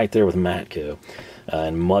 it's right there with Matco,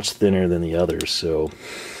 and much thinner than the others. So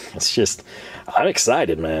it's just, I'm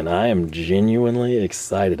excited, man. I am genuinely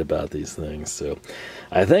excited about these things. So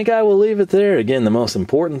I think I will leave it there. Again, the most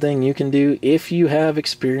important thing you can do if you have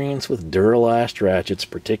experience with Duralast ratchets,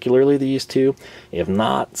 particularly these two, if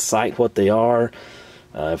not, cite what they are.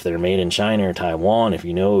 If they're made in China or Taiwan, if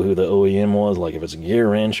you know who the OEM was, like if it's a gear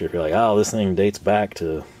wrench, or if you're like, oh, this thing dates back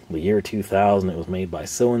to the year 2000, it was made by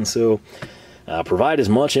so-and-so. Provide as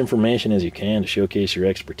much information as you can to showcase your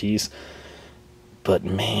expertise. But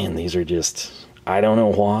man, these are just, I don't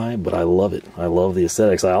know why, but I love it. I love the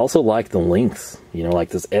aesthetics. I also like the length. You know, like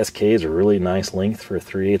this SK is a really nice length for a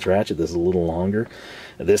 3/8 ratchet. This is a little longer.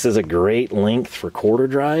 This is a great length for quarter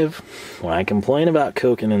drive. When I complain about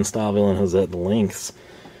Koken and Staville and Hazette, the lengths,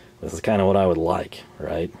 this is kind of what I would like,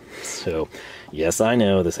 right? So, yes, I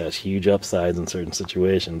know this has huge upsides in certain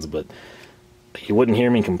situations, but you wouldn't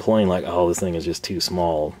hear me complain like, oh, this thing is just too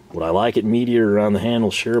small. Would I like it meatier around the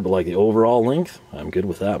handle? Sure, but like the overall length, I'm good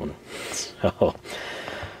with that one. So,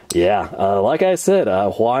 yeah, like I said,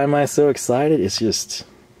 why am I so excited? It's just,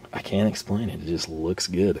 I can't explain it. It just looks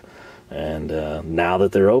good. And now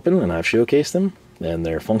that they're open and I've showcased them and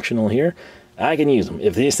they're functional here, I can use them.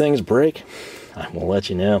 If these things break, I will let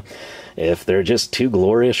you know. If they're just too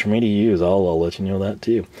glorious for me to use, I'll let you know that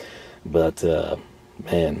too. But,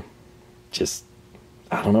 man, just,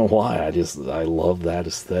 I don't know why. I love that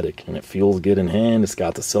aesthetic. And it feels good in hand. It's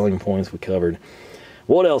got the selling points we covered.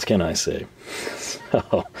 What else can I say?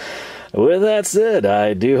 So, With that said,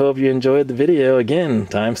 I do hope you enjoyed the video. Again,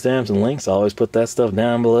 timestamps and links, I always put that stuff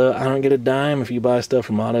down below. I don't get a dime if you buy stuff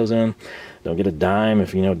from AutoZone. Don't get a dime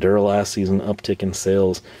if, you know, Duralast sees an uptick in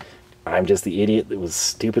sales. I'm just the idiot that was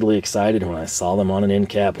stupidly excited when I saw them on an end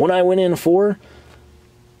cap. When I went in for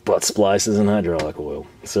butt splices and hydraulic oil.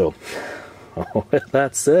 So, with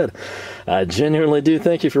that said, I genuinely do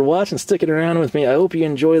thank you for watching, sticking around with me. I hope you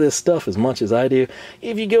enjoy this stuff as much as I do.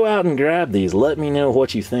 If you go out and grab these, let me know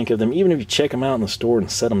what you think of them. Even if you check them out in the store and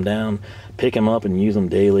set them down, pick them up and use them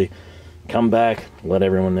daily. Come back, let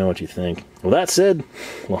everyone know what you think. With that said,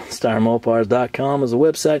 LoneStarMopars.com is a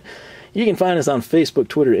website. You can find us on Facebook,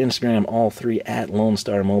 Twitter, Instagram, all three at Lone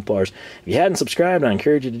Star Mopars. If you hadn't subscribed, I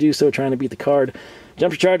encourage you to do so, trying to beat the card.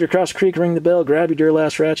 Jump your charger across the creek, ring the bell, grab your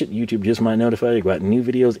Duralast ratchet. YouTube just might notify you about new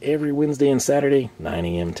videos every Wednesday and Saturday, 9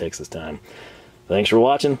 a.m. Texas time. Thanks for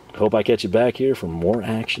watching. Hope I catch you back here for more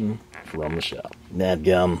action from the shop.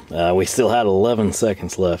 Dadgum, we still had 11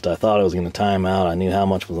 seconds left. I thought I was going to time out. I knew how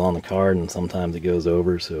much was on the card, and sometimes it goes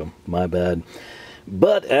over, so my bad.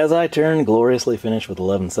 But as I turned gloriously finished with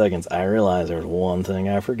 11 seconds, I realized there was one thing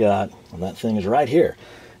I forgot, and that thing is right here.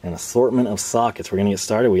 An assortment of sockets. We're going to get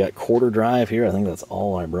started. We got quarter drive here. I think that's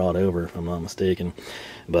all I brought over, if I'm not mistaken.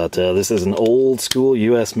 But this is an old school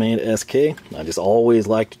US-made SK. I just always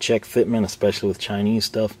like to check fitment, especially with Chinese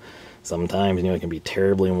stuff. Sometimes, you know, it can be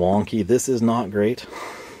terribly wonky. This is not great.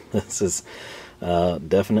 This is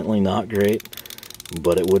definitely not great,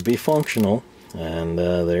 but it would be functional. And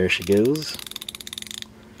there she goes.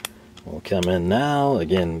 We'll come in now.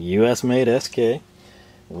 Again, US-made SK.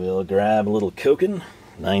 We'll grab a little Koken.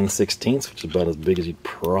 9/16, which is about as big as you'd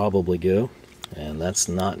probably go, and that's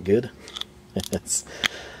not good. It's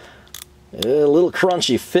a little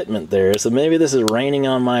crunchy fitment there, so maybe this is raining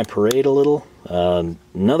on my parade a little.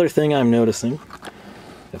 Another thing I'm noticing,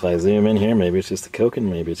 if I zoom in here, maybe it's just the Koken,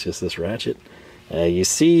 maybe it's just this ratchet. You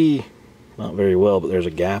see, not very well, but there's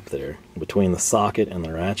a gap there between the socket and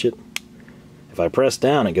the ratchet. If I press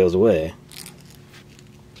down, it goes away.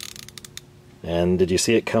 And did you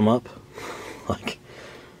see it come up? Like,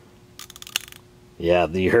 yeah,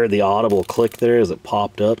 you heard the audible click there as it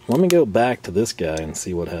popped up. Let me go back to this guy and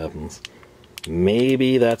see what happens.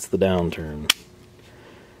 Maybe that's the downturn.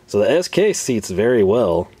 So the SK seats very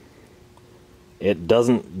well. It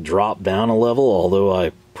doesn't drop down a level, although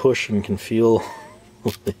I push and can feel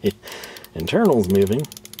the internals moving.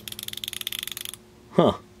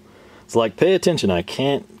 Huh. It's like, pay attention, I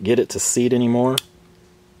can't get it to seat anymore.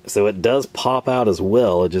 So it does pop out as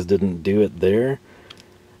well, it just didn't do it there.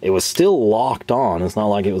 It was still locked on. It's not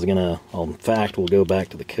like it was gonna, well, in fact, we'll go back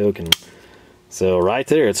to the Koken. So right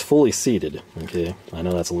there, it's fully seated. Okay, I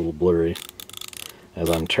know that's a little blurry. As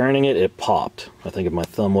I'm turning it, it popped. I think if my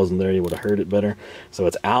thumb wasn't there, you would have heard it better. So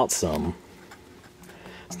it's out some.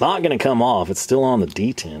 It's not gonna come off. It's still on the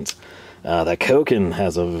detent. That Koken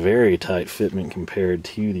has a very tight fitment compared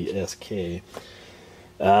to the SK.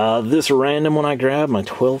 This random one I grabbed, my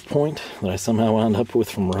 12-point that I somehow wound up with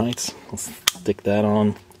from Wright's. Let's stick that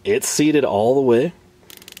on. It's seated all the way.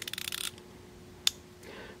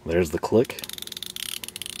 There's the click.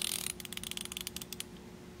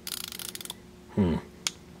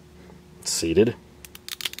 It's seated.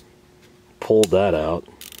 Pulled that out.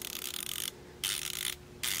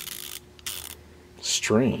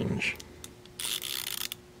 Strange.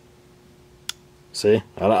 See?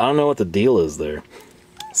 I don't know what the deal is there.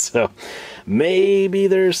 So, maybe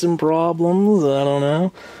there's some problems, I don't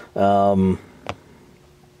know.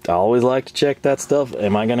 I always like to check that stuff.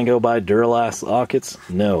 Am I going to go buy Duralast sockets?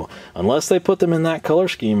 No. Unless they put them in that color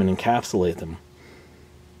scheme and encapsulate them.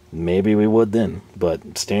 Maybe we would then. But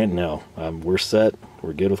no. We're set.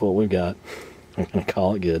 We're good with what we've got. I'm going to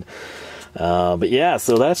call it good. But yeah,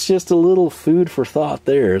 so that's just a little food for thought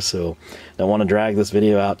there. So, don't want to drag this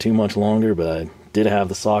video out too much longer, but I did have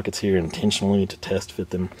the sockets here intentionally to test fit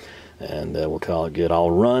them, and we'll call it good. I'll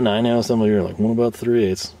run. I know some of you are like, what about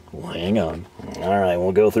 3/8? Well, hang on. Alright,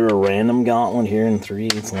 we'll go through a random gauntlet here in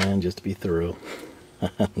 3/8 land just to be thorough.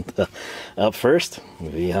 And, up first,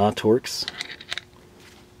 VH Torx.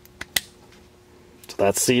 So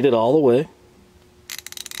that's seated all the way.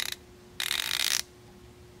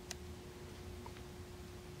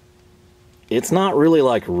 It's not really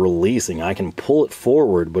like releasing. I can pull it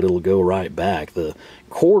forward, but it'll go right back. The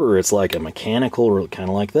quarter, it's like a mechanical, kind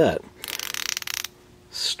of like that.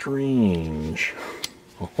 Strange.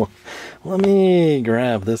 Let me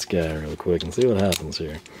grab this guy real quick and see what happens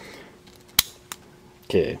here.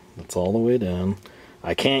 Okay, that's all the way down.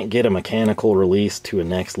 I can't get a mechanical release to a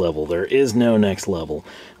next level. There is no next level.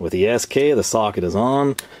 With the SK, the socket is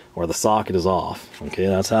on or the socket is off. Okay,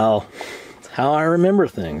 that's how I remember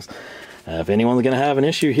things. If anyone's going to have an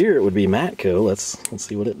issue here, it would be Matco. Let's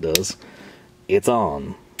see what it does. It's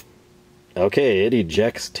on. Okay, it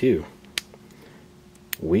ejects too.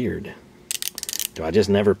 Weird. Do I just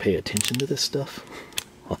never pay attention to this stuff?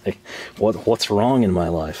 Like, what's wrong in my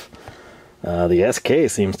life? The SK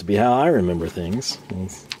seems to be how I remember things.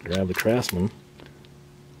 Let's grab the Craftsman.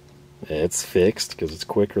 It's fixed because it's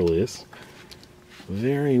quick release.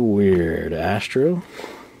 Very weird. Astro?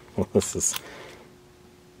 Well, this is...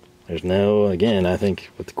 There's no... Again, I think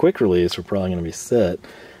with the quick release, we're probably going to be set.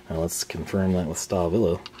 Now let's confirm that with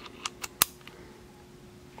Stavilla.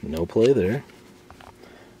 No play there.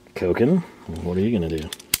 Koken, what are you going to do?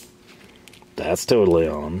 That's totally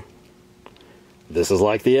on. This is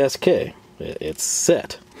like the SK. It's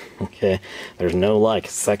set. Okay? There's no, like,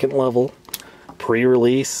 second level,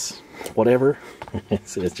 pre-release, whatever.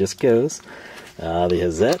 It just goes. The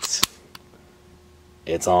Hazettes,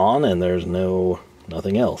 it's on, and there's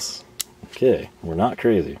nothing else. Okay, we're not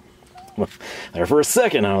crazy. There for a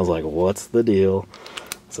second, I was like, what's the deal?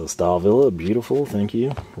 So Stavilla, beautiful, thank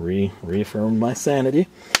you. Reaffirmed my sanity.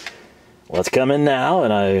 Let's come in now,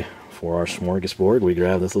 and for our smorgasbord, we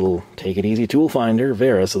grab this little Take It Easy tool finder,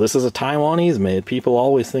 Vera. So this is a Taiwanese made. People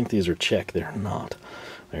always think these are Czech. They're not.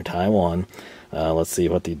 They're Taiwan. Let's see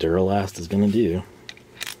what the Duralast is going to do.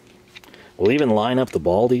 We'll even line up the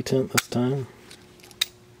ball detent this time.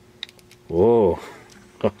 Whoa.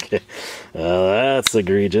 Okay. That's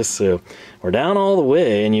egregious. So we're down all the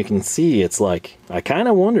way, and you can see it's like, I kind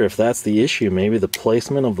of wonder if that's the issue. Maybe the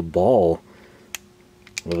placement of the ball.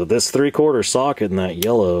 With this 3/4 socket and that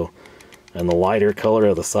yellow and the lighter color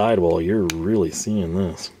of the sidewall, you're really seeing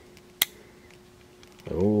this.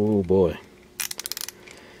 Oh boy.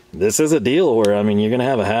 This is a deal where, I mean, you're going to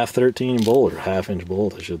have a half 13 bolt, or half-inch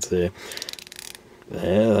bolt, I should say.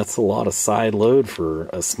 Yeah, that's a lot of side load for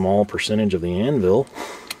a small percentage of the anvil.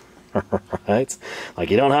 Right?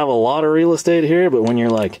 Like, you don't have a lot of real estate here, but when you're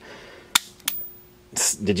like,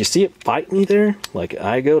 did you see it fight me there? Like,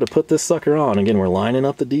 I go to put this sucker on. Again, we're lining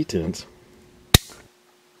up the detents.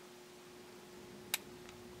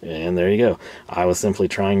 And there you go. I was simply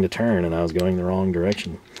trying to turn, and I was going the wrong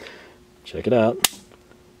direction. Check it out.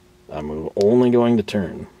 I'm only going to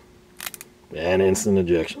turn. And instant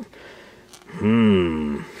ejection.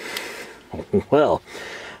 Well,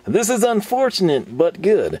 this is unfortunate, but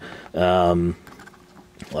good.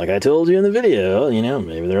 Like I told you in the video, you know,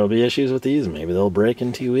 maybe there will be issues with these. Maybe they'll break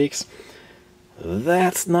in 2 weeks.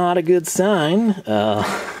 That's not a good sign.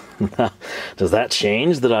 Does that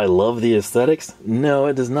change that I love the aesthetics? No,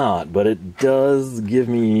 it does not. But it does give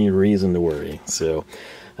me reason to worry. So,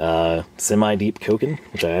 semi-deep Koken,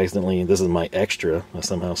 which I accidentally... This is my extra. I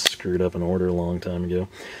somehow screwed up an order a long time ago.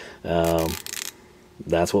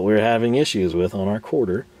 That's what we were having issues with on our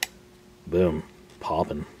quarter. Boom.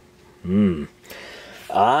 Popping.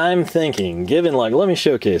 I'm thinking, given, like, let me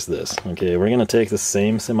showcase this. Okay, we're going to take the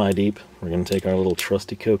same semi-deep. We're going to take our little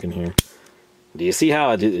trusty Koken here. Do you see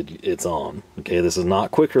how it's on? Okay, this is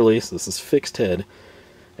not quick release. This is fixed head.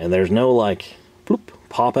 And there's no, like, bloop,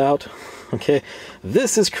 pop out. Okay,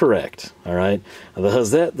 this is correct. All right, the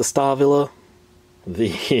Hazette, the Stavilla,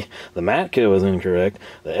 the Matco is incorrect.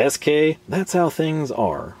 The SK, that's how things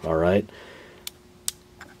are. All right.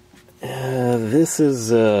 This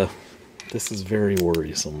is very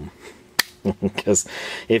worrisome. Because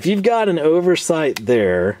if you've got an oversight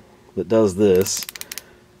there that does this,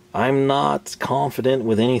 I'm not confident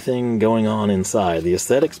with anything going on inside. The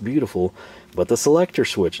aesthetic's beautiful, but the selector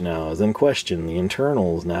switch now is in question. The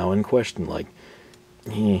internal is now in question. Like,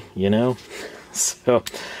 you know? So,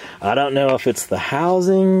 I don't know if it's the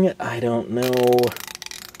housing. I don't know.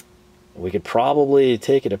 We could probably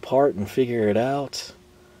take it apart and figure it out.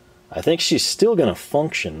 I think she's still going to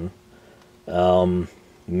function.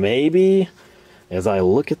 Maybe, as I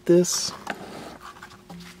look at this,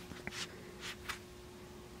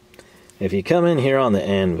 if you come in here on the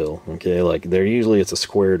anvil, okay, like it's a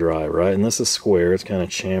square drive, right? And this is square, it's kind of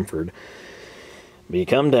chamfered. But you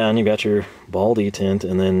come down, you got your ball detent,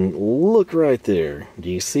 and then look right there. Do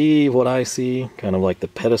you see what I see? Kind of like the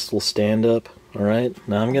pedestal stand up, all right?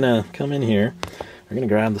 Now I'm going to come in here. We're going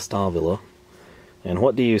to grab the Stavilla. And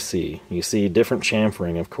what do you see? You see different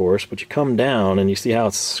chamfering, of course, but you come down and you see how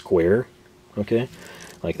it's square, okay?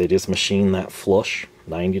 Like they just machined that flush,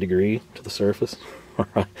 90 degree to the surface.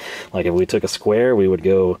 Like if we took a square, we would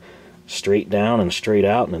go straight down and straight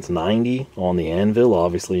out, and it's 90 on the anvil.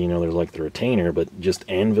 Obviously, you know, there's like the retainer, but just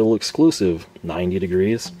anvil exclusive, 90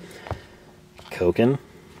 degrees. Koken,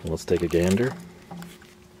 let's take a gander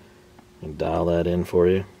and dial that in for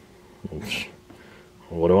you.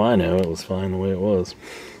 What do I know? It was fine the way it was.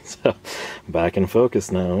 So, back in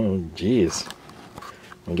focus now. Oh, geez.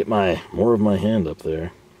 I'll get more of my hand up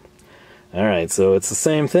there. Alright, so it's the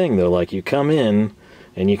same thing though. Like, you come in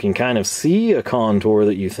and you can kind of see a contour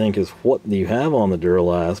that you think is what you have on the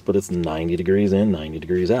Duralast, but it's 90 degrees in, 90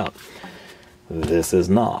 degrees out. This is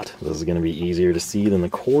not. This is going to be easier to see than the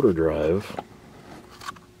quarter drive.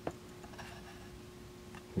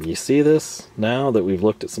 You see this now that we've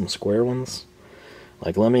looked at some square ones?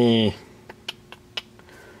 Like, let me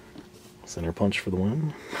center punch for the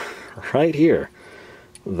win. Right here.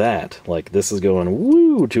 That, like, this is going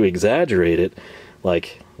woo to exaggerate it.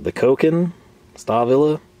 Like, the Koken,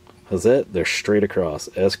 Stavilla, Hazette, they're straight across.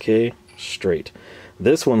 SK, straight.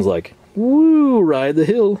 This one's like, woo, ride the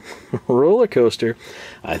hill, roller coaster.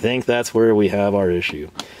 I think that's where we have our issue.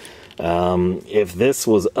 If this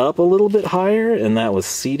was up a little bit higher and that was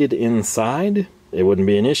seated inside, it wouldn't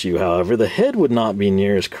be an issue. However, the head would not be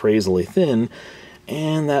near as crazily thin,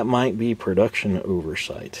 and that might be production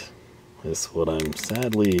oversight. That's what I'm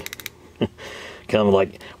sadly kind of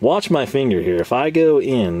like. Watch my finger here. If I go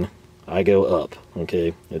in, I go up.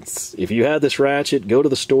 Okay, it's, if you had this ratchet, go to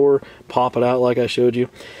the store, pop it out like I showed you.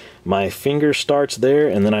 My finger starts there,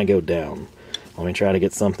 and then I go down. Let me try to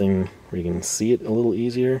get something where you can see it a little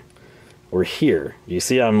easier. Or here. You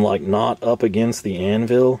see I'm like not up against the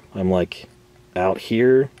anvil. I'm like out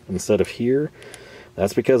here instead of here.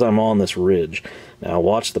 That's because I'm on this ridge. Now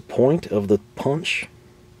watch the point of the punch.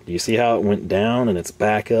 Do you see how it went down and it's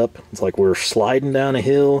back up? It's like we're sliding down a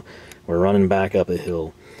hill, we're running back up a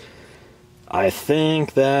hill. I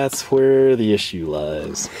think that's where the issue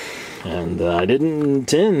lies. And I didn't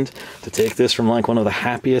intend to take this from like one of the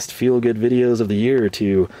happiest feel-good videos of the year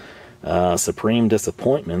to supreme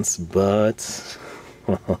disappointments, but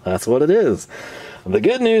well, that's what it is. The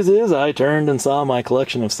good news is I turned and saw my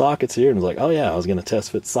collection of sockets here and was like, oh yeah, I was going to test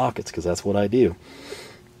fit sockets because that's what I do.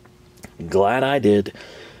 Glad I did.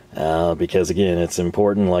 Because again, it's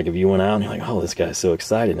important. Like, if you went out and you're like, oh, this guy's so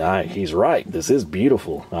excited, he's right, this is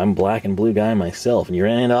beautiful, I'm black and blue guy myself, and you're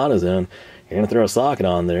in AutoZone, you're going to throw a socket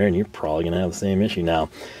on there and you're probably going to have the same issue. Now,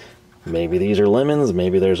 maybe these are lemons,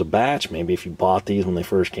 maybe there's a batch, maybe if you bought these when they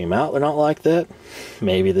first came out, they're not like that.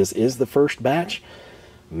 Maybe this is the first batch,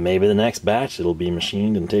 maybe the next batch it'll be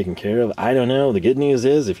machined and taken care of. I don't know. The good news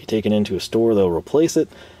is if you take it into a store, they'll replace it.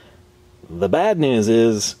 The bad news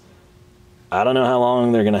is I don't know how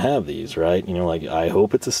long they're going to have these, right? You know, like, I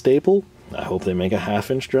hope it's a staple. I hope they make a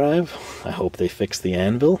 1/2-inch drive. I hope they fix the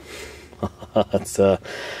anvil.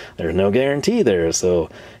 There's no guarantee there. So,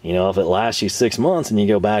 you know, if it lasts you 6 months and you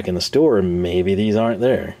go back in the store, maybe these aren't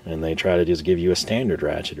there. And they try to just give you a standard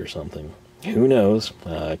ratchet or something. Who knows?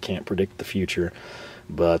 I can't predict the future.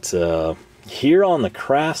 But here on the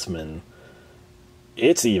Craftsman,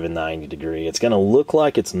 it's even 90 degree. It's going to look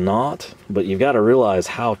like it's not, but you've got to realize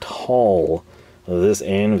how tall this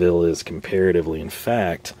anvil is comparatively. In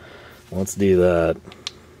fact, let's do that.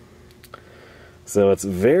 So it's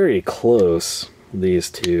very close, these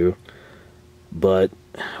two, but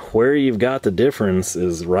where you've got the difference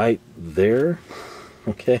is right there,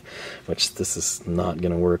 okay? Which this is not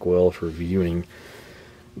going to work well for viewing.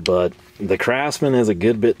 But the Craftsman is a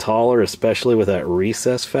good bit taller, especially with that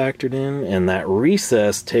recess factored in, and that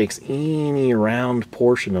recess takes any round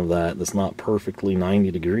portion of that that's not perfectly 90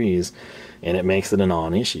 degrees, and it makes it a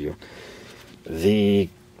non-issue. The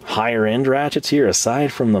higher end ratchets here,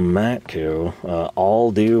 aside from the Matco,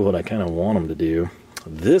 all do what I kind of want them to do.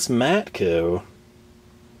 This Matco,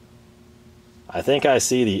 I think I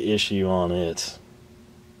see the issue on it.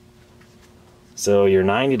 So you're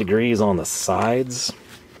 90 degrees on the sides.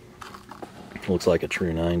 Looks like a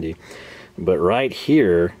true 90, but right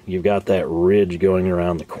here you've got that ridge going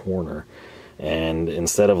around the corner, and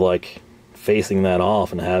instead of like facing that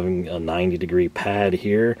off and having a 90 degree pad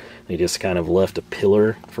here, they just kind of left a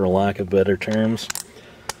pillar, for lack of better terms.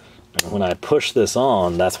 And when I push this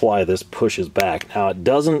on, that's why this pushes back. Now it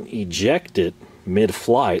doesn't eject it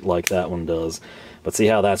mid-flight like that one does, but see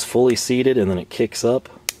how that's fully seated and then it kicks up?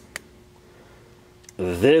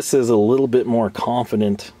 This is a little bit more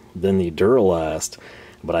confident than the Duralast,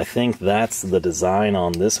 but I think that's the design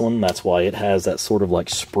on this one. That's why it has that sort of like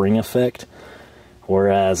spring effect.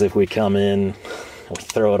 Whereas if we come in, we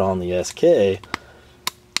throw it on the SK,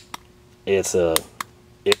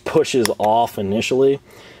 it pushes off initially,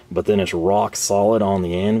 but then it's rock solid on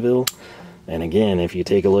the anvil. And again, if you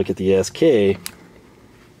take a look at the SK,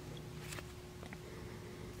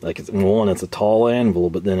 like, it's a tall anvil,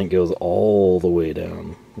 but then it goes all the way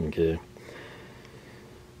down. Okay.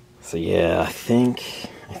 So yeah, I think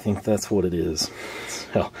that's what it is.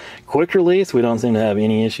 So, quick release, we don't seem to have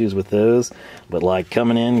any issues with those, but like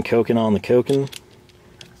coming in, coking on the coking,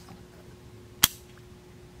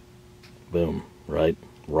 Boom, right?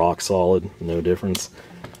 Rock solid, no difference.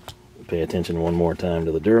 Pay attention one more time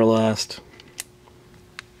to the Duralast.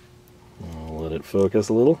 I'll let it focus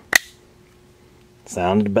a little.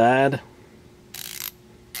 Sounded bad.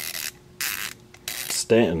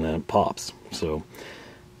 And then it pops. So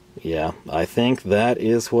yeah, I think that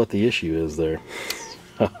is what the issue is there.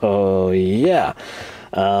 Oh yeah.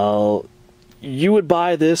 You would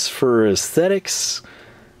buy this for aesthetics,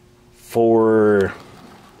 for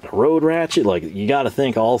a road ratchet. Like, you got to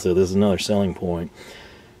think also, this is another selling point.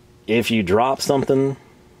 If you drop something,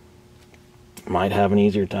 might have an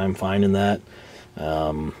easier time finding that.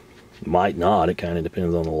 Might not. It kind of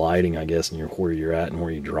depends on the lighting, I guess, and where you're at and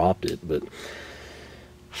where you dropped it. But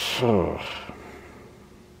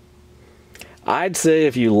I'd say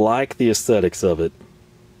if you like the aesthetics of it,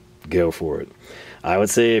 go for it. I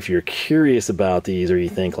would say if you're curious about these, or you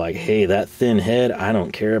think like, hey, that thin head, I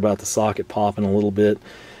don't care about the socket popping a little bit,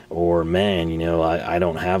 or man, you know, I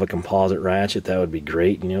don't have a composite ratchet, that would be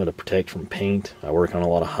great, you know, to protect from paint. I work on a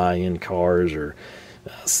lot of high-end cars, or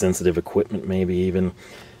sensitive equipment maybe even.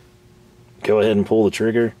 Go ahead and pull the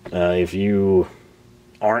trigger. If you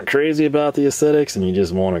aren't crazy about the aesthetics and you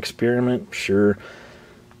just want to experiment, sure.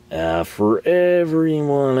 For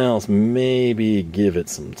everyone else, maybe give it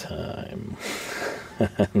some time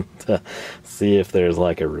and see if there's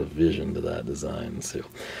like a revision to that design. So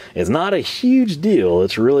it's not a huge deal,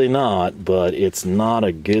 it's really not, but it's not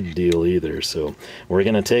a good deal either. So we're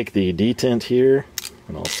going to take the detent here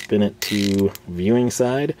and I'll spin it to viewing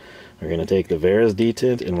side. We're going to take the Vera's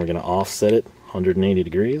detent and we're going to offset it 180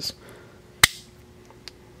 degrees.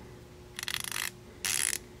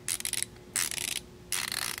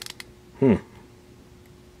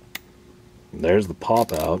 There's the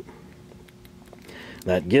pop out.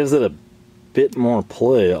 That gives it a bit more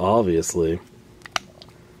play, obviously.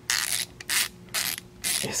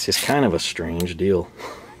 It's just kind of a strange deal.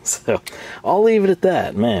 So I'll leave it at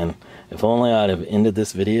that. Man, if only I'd have ended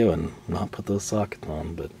this video and not put those sockets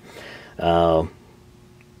on. But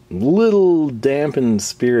little dampened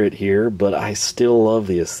spirit here, but I still love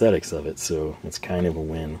the aesthetics of it, so it's kind of a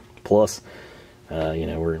win. Plus, you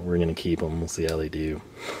know, we're gonna keep them. We'll see how they do.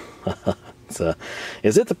 So,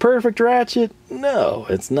 is it the perfect ratchet? No,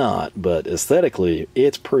 it's not. But aesthetically,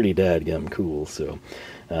 it's pretty dadgum cool. So,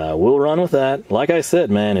 we'll run with that. Like I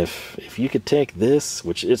said, man, if you could take this,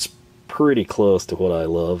 which it's pretty close to what I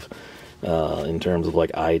love in terms of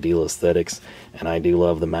like ideal aesthetics, and I do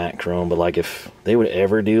love the matte chrome. But like, if they would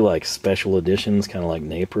ever do like special editions, kind of like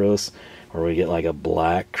Napros, where we get like a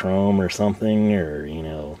black chrome or something, or you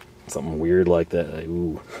know, something weird like that. Like,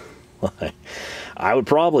 ooh, I would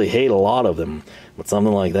probably hate a lot of them, but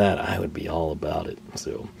something like that, I would be all about it.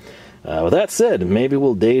 So, with that said, maybe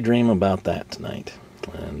we'll daydream about that tonight.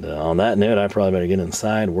 And on that note, I probably better get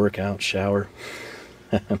inside, work out, shower,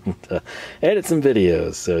 and edit some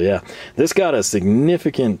videos. So yeah, this got a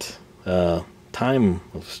significant time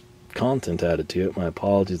of content added to it. My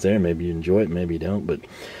apologies there. Maybe you enjoy it, maybe you don't. But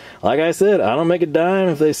like I said, I don't make a dime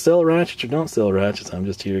if they sell ratchets or don't sell ratchets. I'm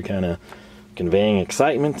just here kind of conveying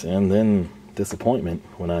excitement and then disappointment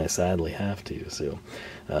when I sadly have to. So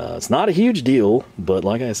it's not a huge deal, but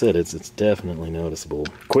like I said, it's definitely noticeable.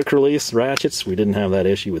 Quick release ratchets, we didn't have that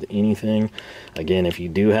issue with anything. Again, if you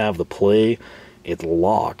do have the play, it's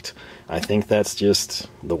locked. I think that's just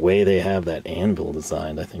the way they have that anvil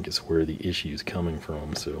designed, I think is where the issue is coming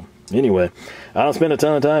from. So anyway, I don't spend a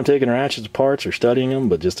ton of time taking ratchets apart or studying them,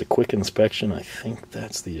 but just a quick inspection, I think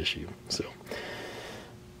that's the issue. So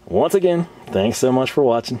once again, thanks so much for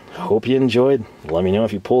watching. Hope you enjoyed. Let me know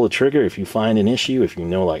if you pull the trigger, if you find an issue, if you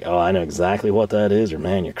know like, oh, I know exactly what that is, or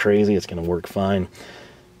man, you're crazy, it's going to work fine.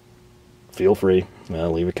 Feel free.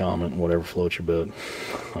 Leave a comment, whatever floats your boat.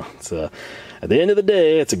 It's, at the end of the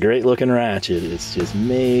day, it's a great looking ratchet. It's just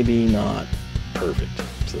maybe not perfect.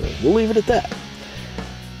 So we'll leave it at that.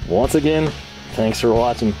 Once again, thanks for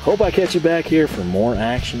watching. Hope I catch you back here for more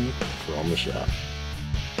action from the shop.